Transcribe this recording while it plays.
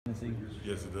Tennessee?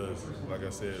 Yes, it does. Like I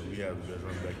said, we have the best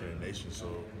running back in the nation, so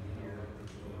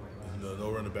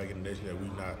no running back in the nation that we're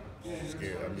not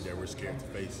scared. I mean, that we're scared to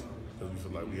face because we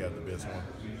feel like we have the best one.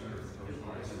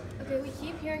 Okay, we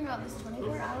keep hearing about this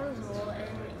 24 hours rule, and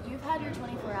you've had your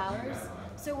 24 hours.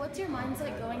 So what's your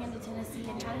mindset going into Tennessee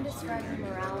and trying to describe the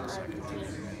morale of the team?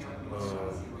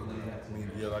 I mean,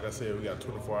 yeah, like I said, we got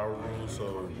 24-hour rules,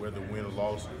 so whether win or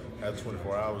loss, after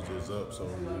 24 hours is up, so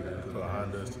we're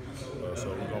behind us. So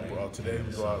we're gonna today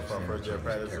we go out for our first day of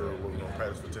practice, or we're gonna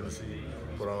practice for Tennessee,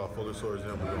 put all our full swords in,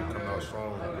 we're gonna come out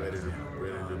strong, ready to do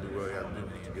what we have to do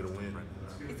to get a win.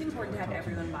 It's important to have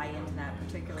everyone buy into that,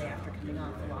 particularly after coming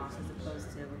off the loss as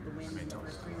opposed to the win in the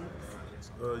first 3 weeks.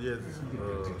 Yes,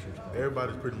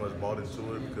 everybody's pretty much bought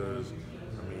into it because,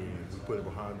 I mean, we put it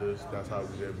behind us. That's how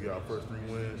we get our first 3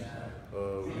 wins.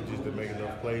 We just didn't make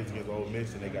enough plays against Ole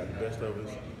Miss, and they got the best of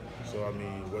us. So, I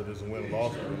mean, whether it's a win or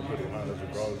loss, we're going to put it behind us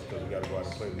regardless because we got to go out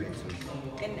and play the next week.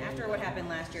 And after what happened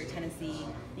last year at Tennessee,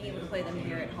 being able to play them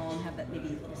here at home, have that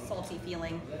maybe salty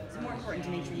feeling, it's more important to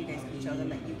make sure you guys can show them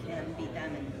that you can beat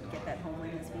them and get that home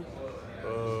win this week.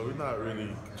 We're not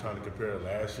really trying to compare it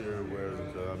last year, whereas,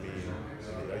 I mean,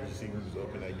 like you see, we was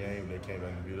up in that game, they came back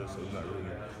and beat us, so it's not really,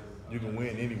 you can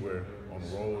win anywhere on the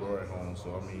road or at home,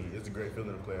 so I mean, it's a great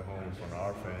feeling to play at home in front of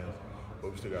our fans,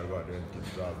 but we still got to go out there and get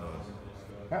the job done.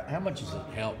 How much does it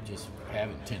help just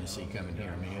having Tennessee coming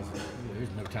here? I mean,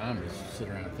 there's no time to sit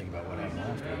around and think about what happened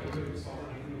last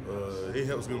week. It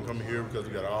helps them coming here because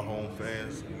we got our home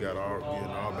fans, we got our in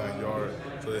our backyard,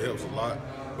 so it helps a lot.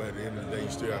 But at the end of the day, you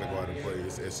still got to go out and play.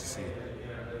 It's SEC.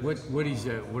 What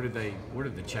are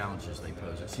the challenges they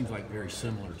pose? It seems like very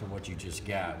similar to what you just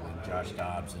got with Josh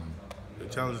Dobbs and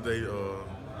the challenge.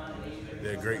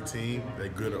 They're a great team. They're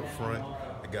good up front.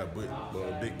 They got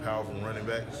big, powerful running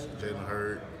backs, Jalen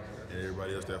Hurd, and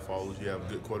everybody else that follows. You have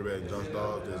a good quarterback, Josh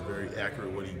Dobbs, that's very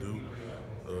accurate what he do.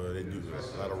 They do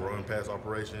a lot of run pass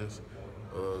operations.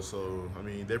 So, I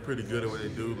mean, they're pretty good at what they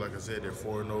do. Like I said, they're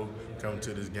 4-0 coming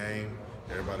to this game.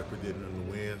 Everybody predicting them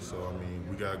to win. So, I mean,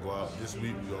 we got to go out this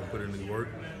week. We're going to put in the work,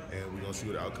 and we're going to see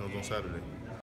what the outcomes on Saturday.